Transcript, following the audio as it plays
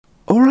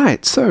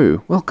Alright,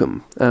 so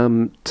welcome.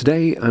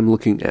 Today I'm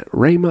looking at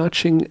ray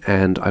marching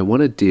and I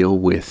want to deal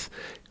with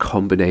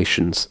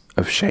combinations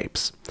of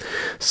shapes.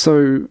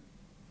 So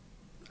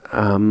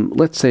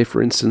let's say for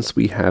instance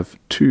we have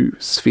two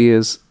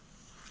spheres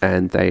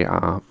and they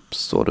are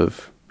sort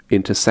of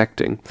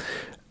intersecting.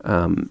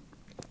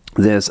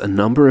 There's a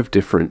number of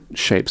different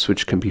shapes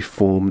which can be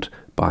formed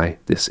by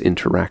this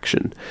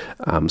interaction.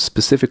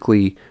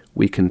 Specifically,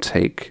 we can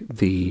take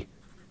the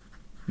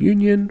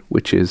union,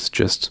 which is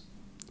just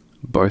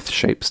both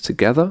shapes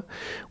together.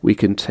 We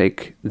can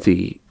take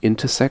the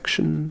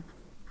intersection,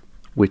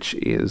 which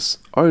is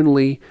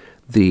only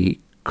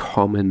the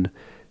common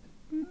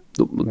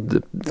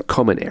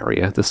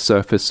area, the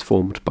surface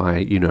formed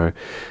by,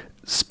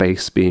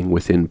 space being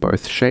within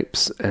both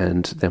shapes,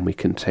 and then we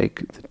can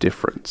take the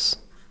difference.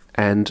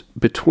 And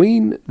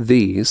between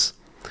these,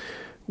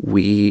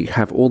 we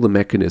have all the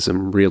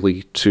mechanism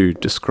really to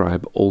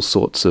describe all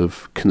sorts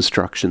of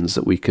constructions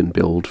that we can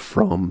build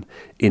from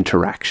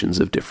interactions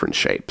of different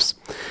shapes.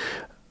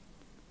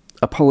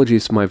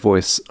 Apologies for my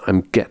voice,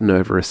 I'm getting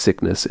over a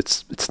sickness,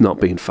 it's not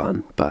been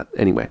fun, but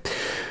anyway.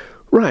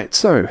 Right,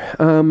 so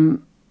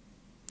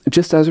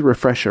just as a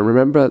refresher,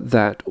 remember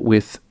that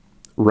with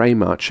ray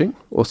marching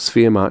or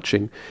sphere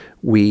marching,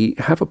 we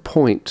have a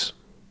point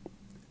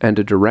and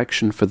a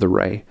direction for the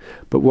ray,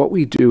 but what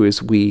we do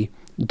is we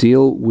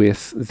deal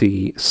with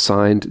the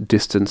signed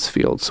distance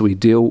field. So we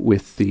deal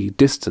with the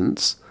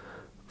distance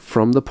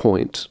from the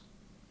point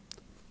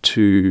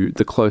to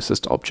the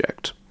closest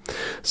object.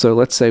 So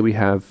let's say we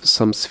have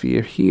some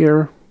sphere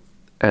here,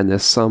 and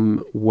there's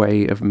some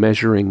way of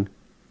measuring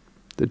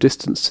the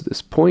distance to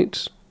this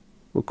point.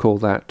 We'll call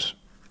that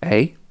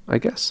A, I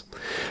guess.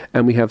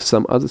 And we have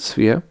some other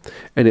sphere,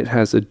 and it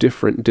has a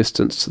different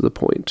distance to the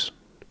point,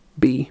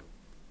 B.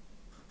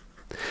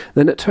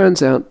 Then it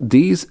turns out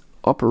these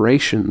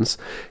operations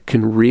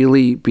can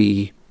really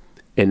be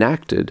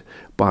enacted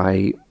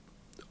by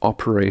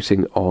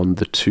operating on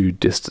the two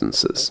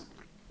distances.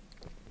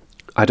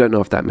 I don't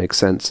know if that makes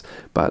sense,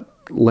 but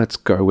let's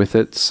go with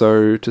it.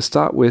 So to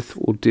start with,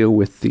 we'll deal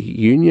with the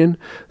union.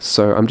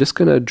 So I'm just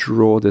going to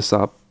draw this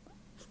up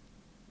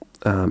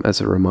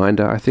as a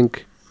reminder. I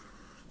think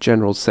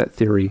general set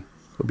theory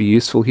will be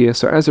useful here.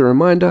 So as a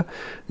reminder,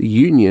 the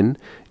union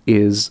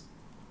is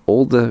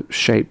all the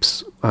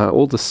shapes,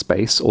 all the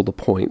space, all the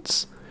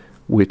points,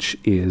 which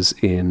is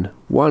in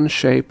one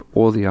shape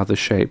or the other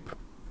shape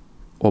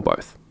or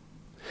both.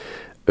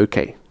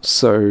 Okay,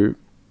 so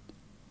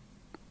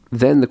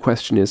then the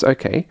question is,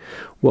 okay,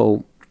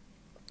 well,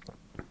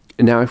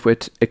 now if we're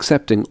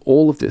accepting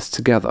all of this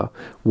together,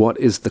 what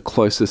is the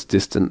closest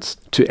distance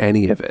to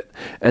any of it?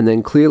 And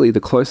then clearly the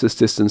closest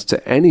distance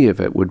to any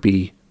of it would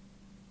be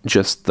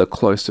just the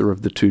closer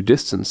of the two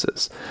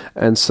distances.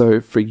 And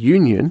so for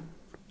union,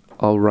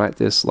 I'll write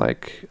this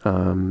like,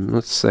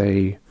 let's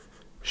say,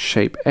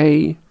 shape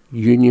A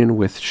union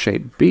with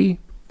shape B.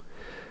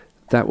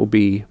 That will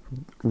be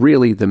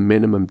really the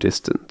minimum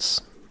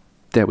distance.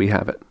 There we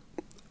have it.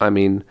 I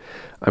mean,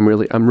 I'm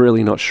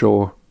really not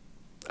sure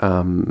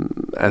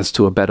as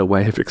to a better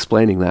way of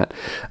explaining that.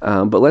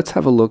 But let's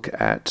have a look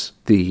at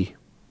the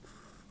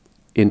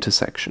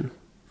intersection.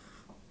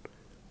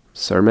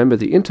 So remember,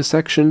 the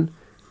intersection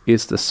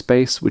is the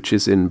space which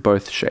is in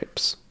both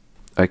shapes.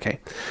 Okay,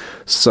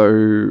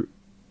 so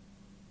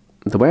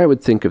the way I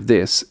would think of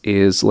this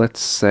is, let's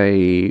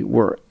say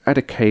we're at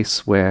a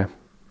case where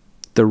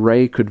the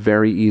ray could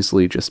very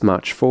easily just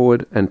march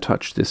forward and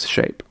touch this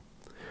shape.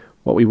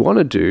 What we want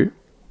to do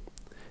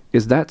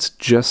is that's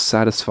just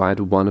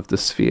satisfied one of the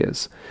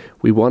spheres.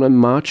 We want to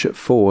march it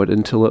forward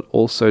until it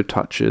also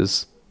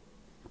touches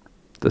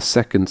the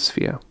second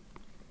sphere.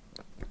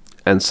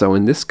 And so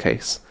in this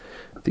case,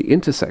 the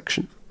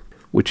intersection,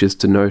 which is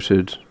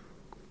denoted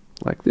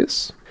like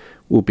this,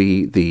 will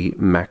be the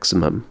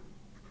maximum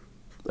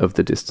of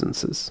the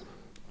distances.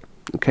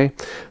 Okay,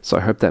 so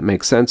I hope that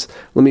makes sense.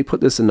 Let me put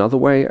this another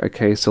way.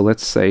 Okay, so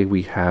let's say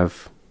we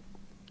have,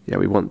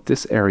 we want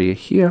this area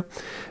here,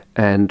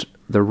 and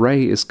the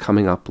ray is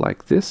coming up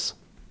like this.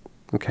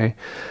 Okay,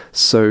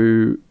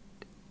 so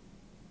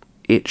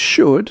it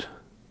should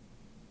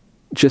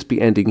just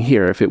be ending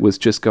here if it was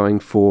just going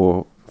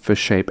for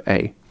shape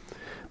A.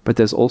 But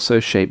there's also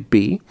shape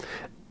B.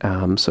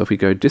 So if we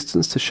go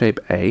distance to shape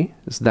A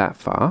is that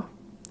far,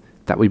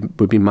 that we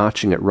would be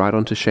marching it right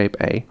onto shape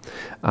A.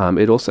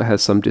 It also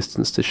has some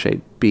distance to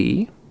shape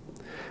B.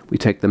 We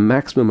take the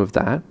maximum of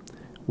that,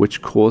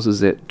 which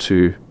causes it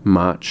to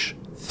march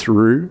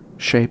through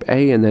shape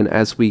A, and then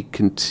as we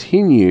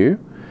continue,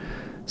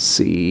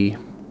 see,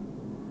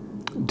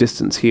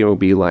 distance here will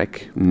be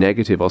like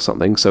negative or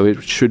something, so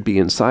it should be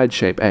inside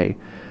shape A.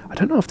 I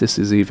don't know if this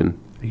is even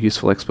a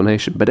useful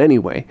explanation, but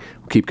anyway,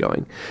 we'll keep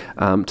going.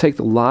 Take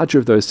the larger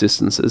of those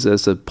distances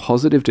as a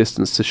positive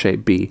distance to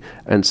shape B,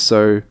 and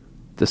so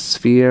the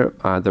sphere,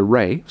 the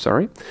ray,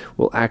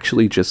 will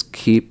actually just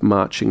keep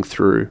marching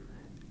through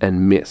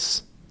and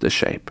miss the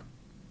shape.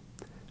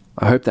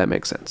 I hope that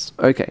makes sense.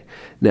 Okay,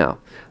 now,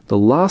 the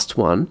last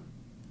one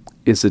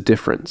is a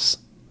difference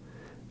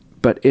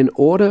But in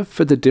order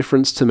for the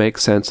difference to make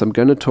sense, I'm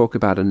going to talk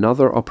about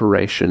another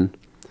operation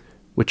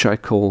which I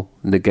call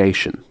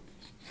negation,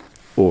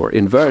 or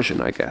inversion,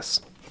 I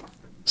guess.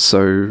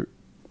 So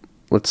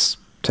let's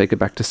take it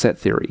back to set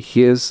theory.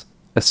 Here's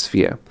a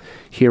sphere.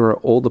 Here are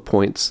all the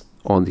points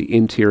on the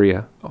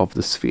interior of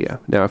the sphere.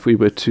 Now, if we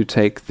were to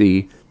take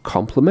the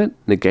complement,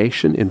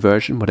 negation,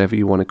 inversion, whatever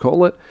you want to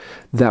call it,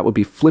 that would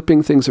be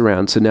flipping things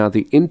around. So now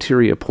the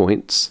interior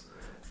points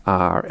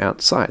are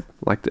outside,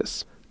 like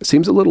this. It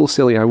seems a little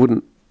silly. I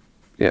wouldn't,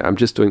 yeah, I'm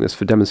just doing this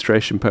for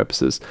demonstration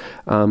purposes.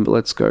 But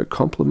let's go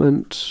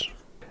complement,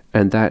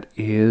 and that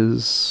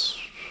is,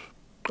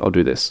 I'll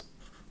do this.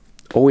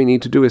 All we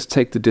need to do is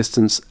take the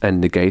distance and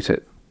negate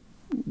it.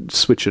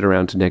 Switch it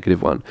around to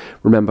 -1.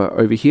 Remember,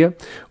 over here,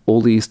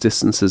 all these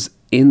distances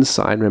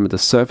inside, remember the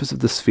surface of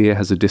the sphere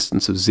has a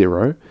distance of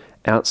 0.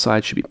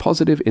 Outside should be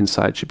positive,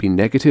 inside should be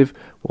negative.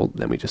 Well,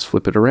 then we just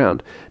flip it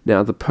around.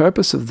 Now, the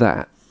purpose of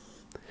that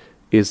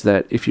is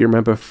that if you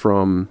remember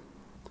from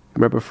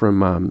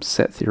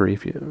set theory,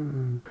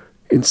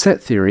 in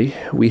set theory,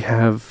 we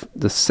have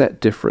the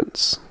set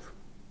difference.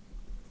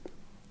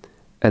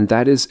 And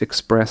that is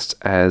expressed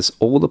as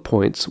all the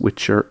points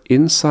which are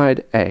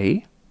inside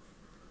A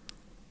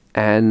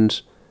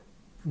and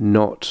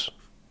not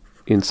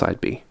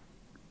inside B.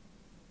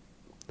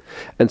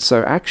 And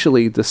so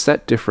actually the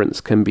set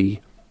difference can be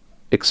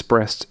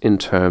expressed in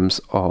terms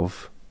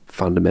of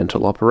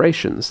fundamental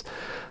operations.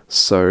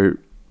 So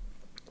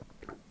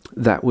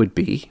that would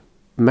be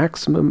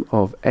maximum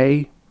of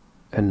A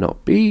and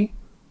not B,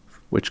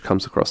 which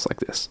comes across like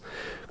this.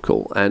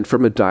 Cool. And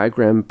from a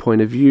diagram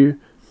point of view,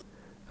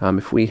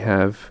 if we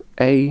have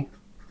A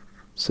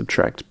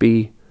subtract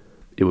B,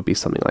 it would be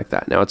something like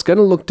that. Now, it's going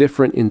to look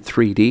different in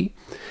 3D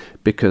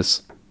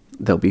because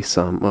there'll be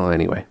some, well,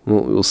 anyway,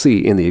 we'll see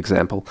in the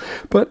example.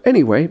 But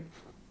anyway,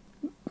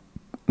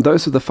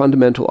 those are the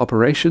fundamental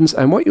operations.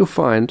 And what you'll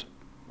find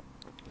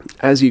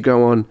as you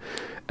go on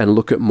and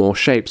look at more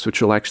shapes,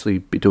 which we'll actually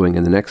be doing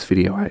in the next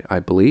video, I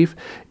believe,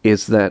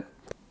 is that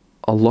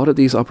a lot of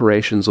these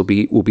operations will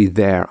be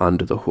there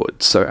under the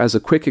hood. So as a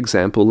quick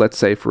example, let's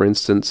say, for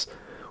instance,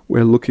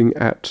 we're looking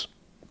at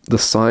the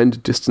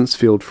signed distance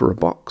field for a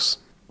box.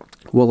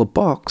 Well, a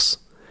box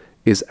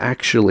is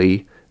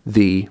actually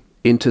the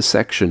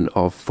intersection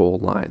of 4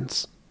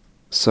 lines.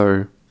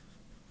 So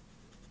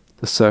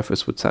the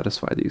surface would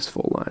satisfy these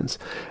 4 lines.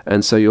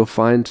 And so you'll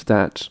find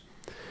that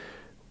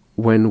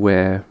when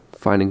we're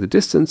finding the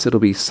distance, it'll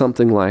be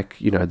something like,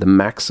 you know, the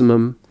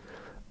maximum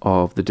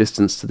of the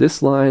distance to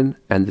this line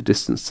and the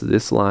distance to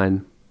this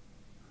line,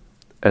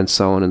 and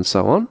so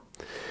on,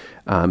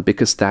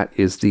 because that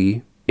is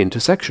the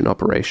intersection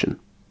operation.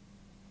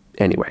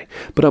 Anyway,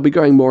 but I'll be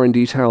going more in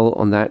detail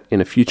on that in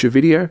a future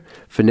video.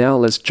 For now,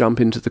 let's jump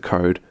into the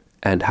code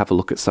and have a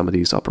look at some of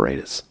these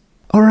operators.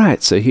 All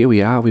right, so here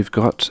we are. We've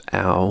got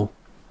our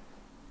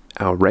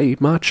ray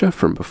marcher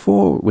from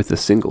before with a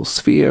single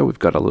sphere. We've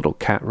got a little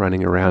cat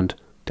running around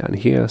down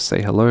here.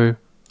 Say hello.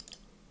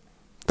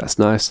 That's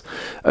nice.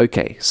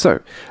 Okay,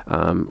 so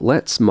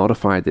let's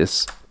modify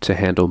this to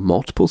handle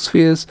multiple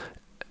spheres,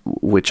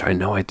 which I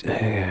know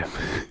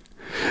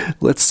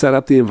let's set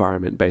up the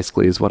environment,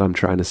 basically, is what I'm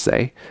trying to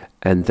say,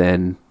 and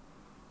then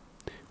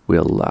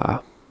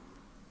we'll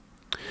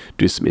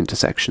do some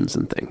intersections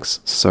and things.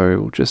 So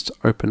we'll just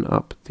open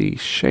up the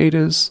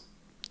shaders,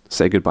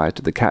 say goodbye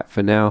to the cat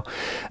for now,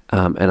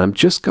 and I'm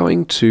just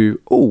going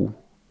to, oh,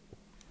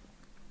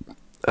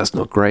 that's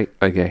not great.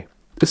 Okay,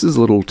 this is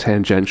a little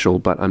tangential,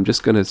 but I'm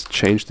just going to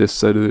change this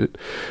so that it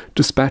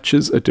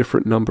dispatches a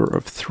different number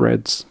of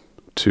threads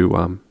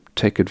to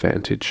take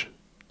advantage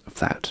of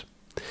that.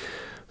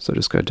 So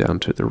just go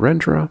down to the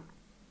renderer,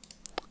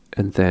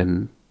 and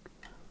then,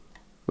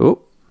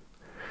 oh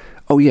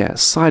yeah,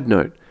 side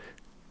note,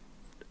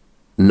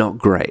 not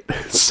great.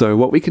 So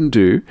what we can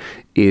do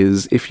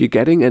is, if you're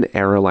getting an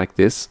error like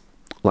this,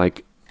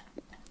 like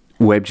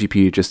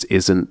WebGPU just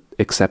isn't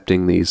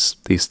accepting these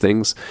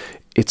things,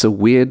 it's a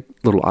weird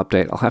little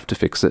update. I'll have to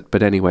fix it.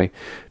 But anyway,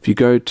 if you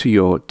go to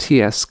your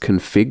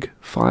tsconfig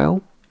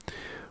file,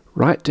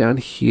 right down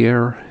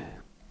here,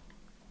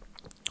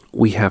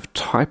 we have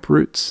type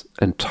roots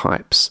and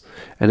types.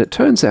 And it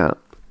turns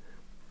out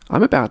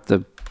I'm about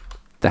the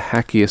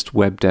hackiest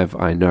web dev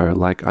I know.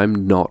 Like,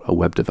 I'm not a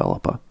web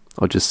developer.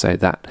 I'll just say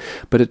that.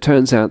 But it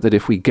turns out that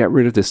if we get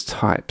rid of this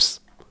types,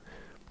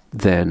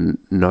 then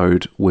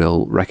Node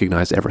will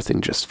recognize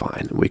everything just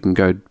fine. We can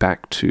go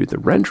back to the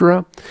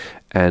renderer,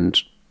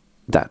 and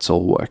that's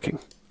all working.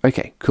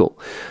 Okay, cool.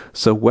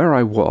 So where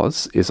I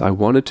was is I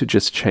wanted to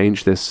just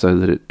change this so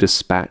that it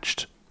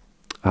dispatched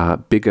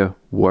bigger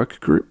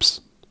work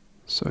groups.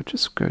 So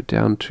just go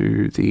down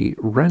to the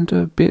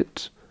render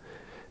bit,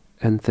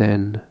 and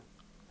then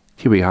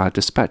here we are,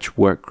 dispatch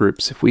work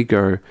groups. If we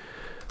go,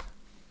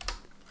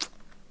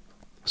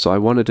 so I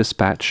want to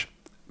dispatch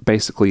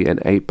basically an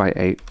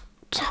 8x8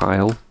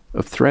 tile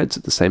of threads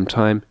at the same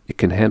time. It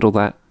can handle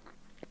that.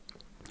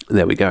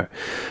 There we go.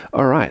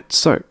 All right,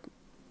 so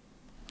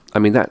I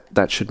mean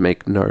that should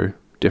make no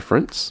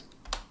difference,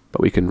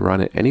 but we can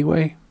run it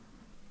anyway.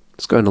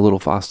 It's going a little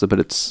faster, but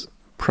it's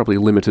probably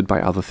limited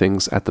by other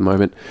things at the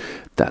moment.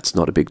 That's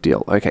not a big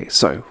deal. Okay,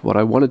 so what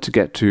I wanted to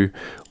get to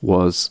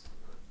was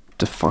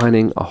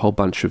defining a whole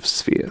bunch of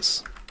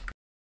spheres.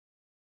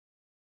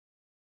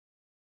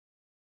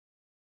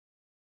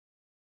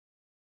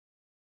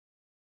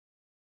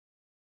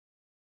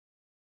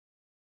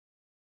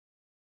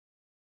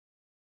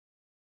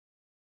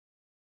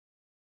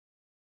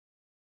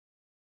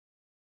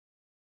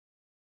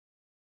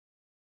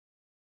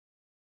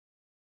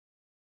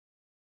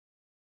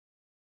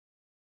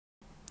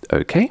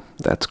 Okay,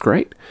 that's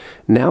great.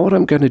 Now what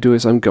I'm going to do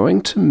is I'm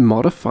going to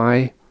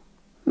modify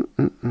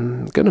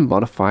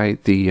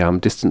the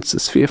distance to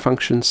sphere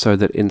function so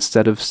that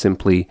instead of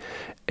simply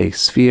a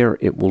sphere,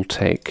 it will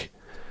take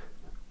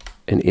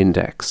an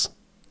index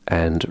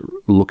and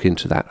look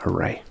into that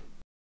array.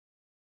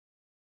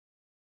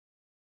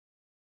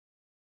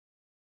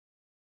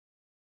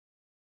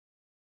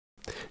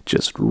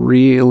 Just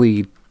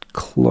really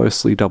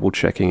closely double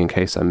checking in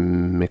case I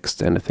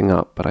mixed anything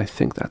up, but I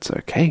think that's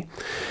okay.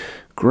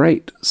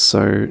 Great,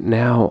 so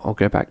now I'll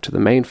go back to the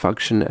main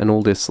function and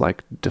all this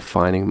like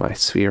defining my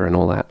sphere and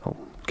all that, I'll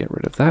get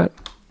rid of that.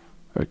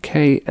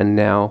 Okay, and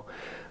now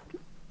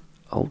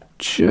I'll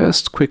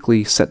just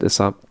quickly set this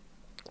up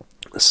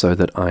so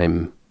that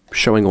I'm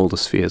showing all the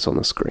spheres on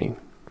the screen.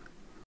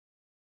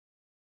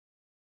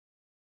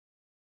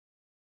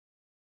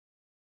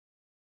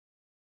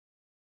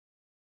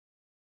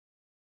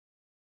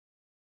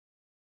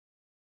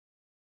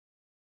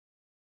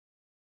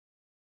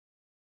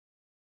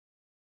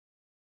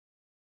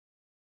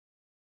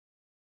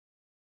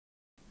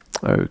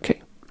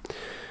 Okay,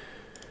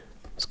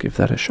 let's give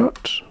that a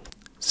shot.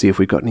 See if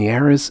we got any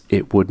errors.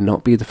 It would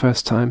not be the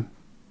first time.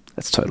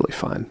 That's totally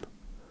fine.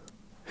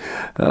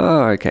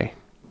 Oh, okay.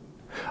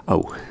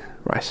 Oh,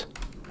 right.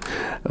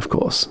 Of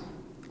course.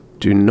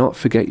 Do not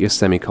forget your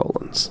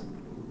semicolons.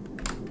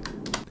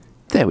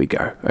 There we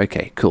go.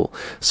 Okay, cool.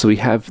 So we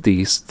have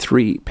these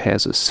 3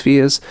 pairs of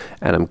spheres,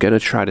 and I'm going to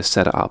try to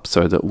set it up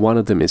so that one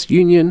of them is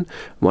union,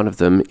 one of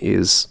them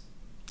is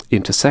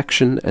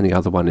intersection, and the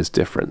other one is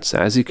difference.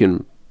 As you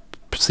can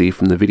see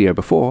from the video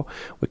before,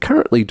 we're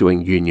currently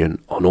doing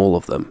union on all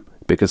of them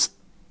because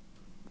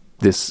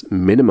this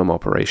minimum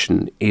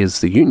operation is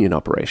the union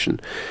operation.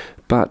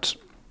 But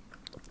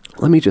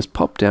let me just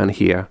pop down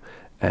here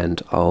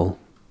and I'll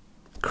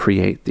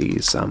create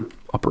these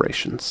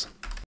operations.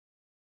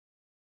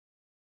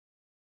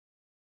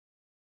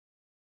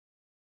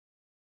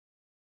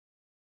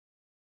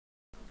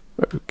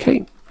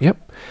 Okay,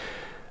 yep.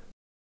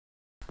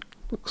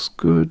 Looks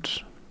good.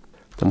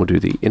 Then we'll do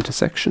the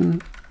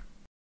intersection.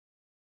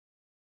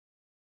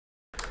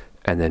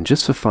 And then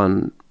just for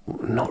fun,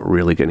 we're not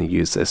really going to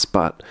use this,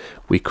 but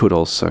we could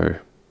also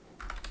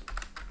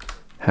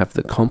have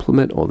the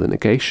complement or the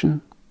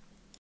negation.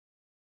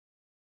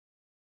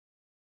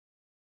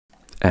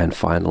 And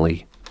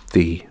finally,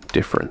 the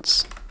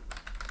difference.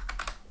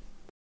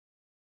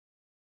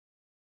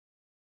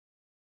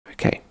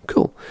 Okay,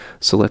 cool.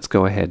 So let's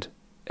go ahead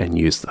and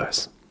use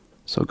those.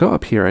 So I'll go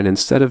up here, and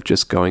instead of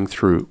just going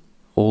through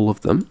all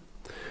of them,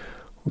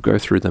 we'll go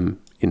through them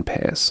in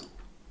pairs.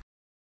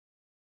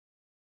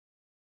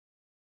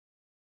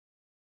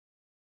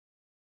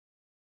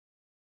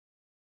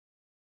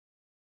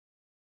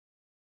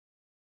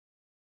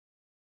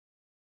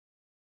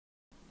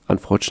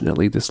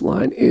 Unfortunately, this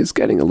line is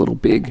getting a little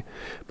big,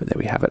 but there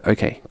we have it.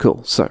 Okay,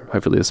 cool. So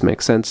hopefully this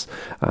makes sense.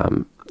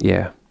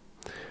 Yeah,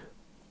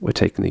 we're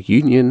taking the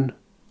union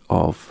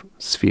of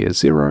sphere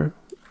 0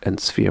 and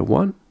sphere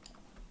 1,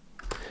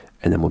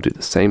 and then we'll do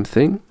the same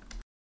thing.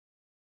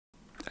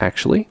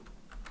 Actually,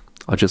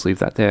 I'll just leave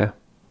that there,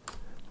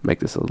 make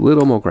this a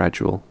little more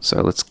gradual.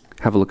 So let's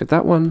have a look at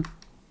that one.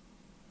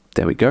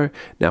 There we go.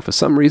 Now, for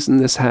some reason,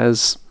 this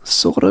has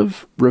sort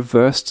of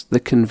reversed the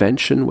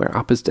convention where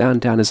up is down,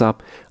 down is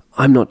up.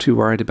 I'm not too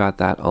worried about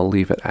that. I'll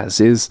leave it as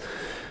is.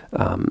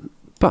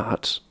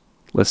 But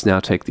let's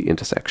now take the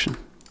intersection.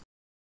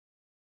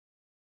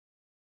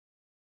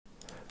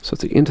 So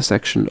it's the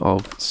intersection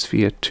of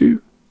sphere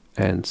 2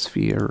 and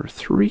sphere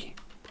 3.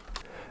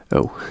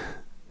 Oh,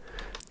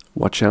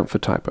 watch out for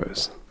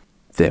typos.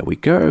 There we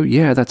go.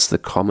 Yeah, that's the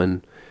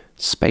common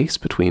space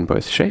between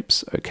both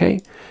shapes. Okay,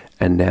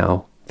 and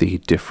now the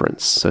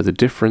difference. So the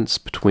difference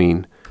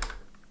between,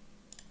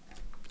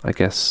 I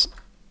guess,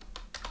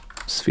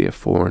 sphere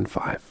 4 and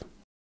 5.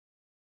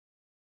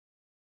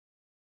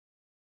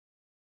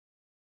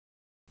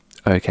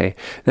 Okay,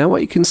 now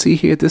what you can see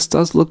here, this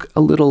does look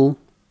a little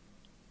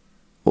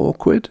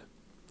awkward,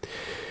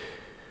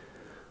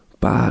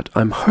 but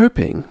I'm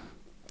hoping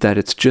that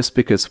it's just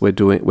because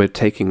we're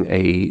taking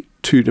a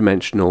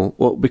two-dimensional,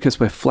 well, because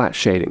we're flat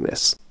shading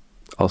this.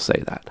 I'll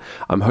say that.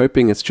 I'm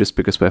hoping it's just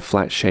because we're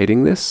flat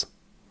shading this,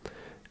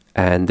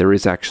 and there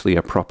is actually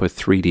a proper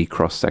 3D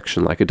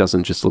cross-section, like it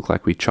doesn't just look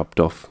like we chopped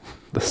off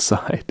the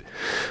side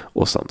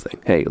or something.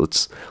 Hey,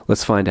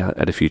 let's find out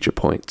at a future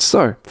point.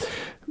 So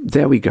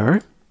there we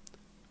go.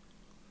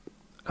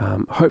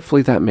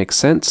 Hopefully that makes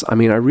sense. I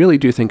mean, I really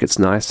do think it's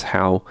nice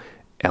how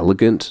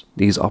elegant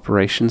these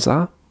operations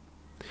are.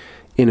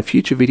 In a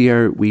future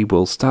video, we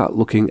will start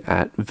looking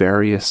at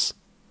various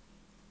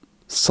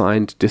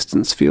signed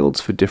distance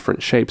fields for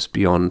different shapes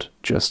beyond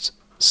just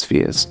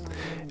spheres.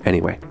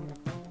 Anyway,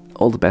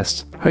 all the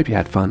best, hope you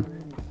had fun,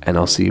 and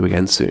I'll see you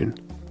again soon.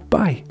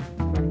 Bye!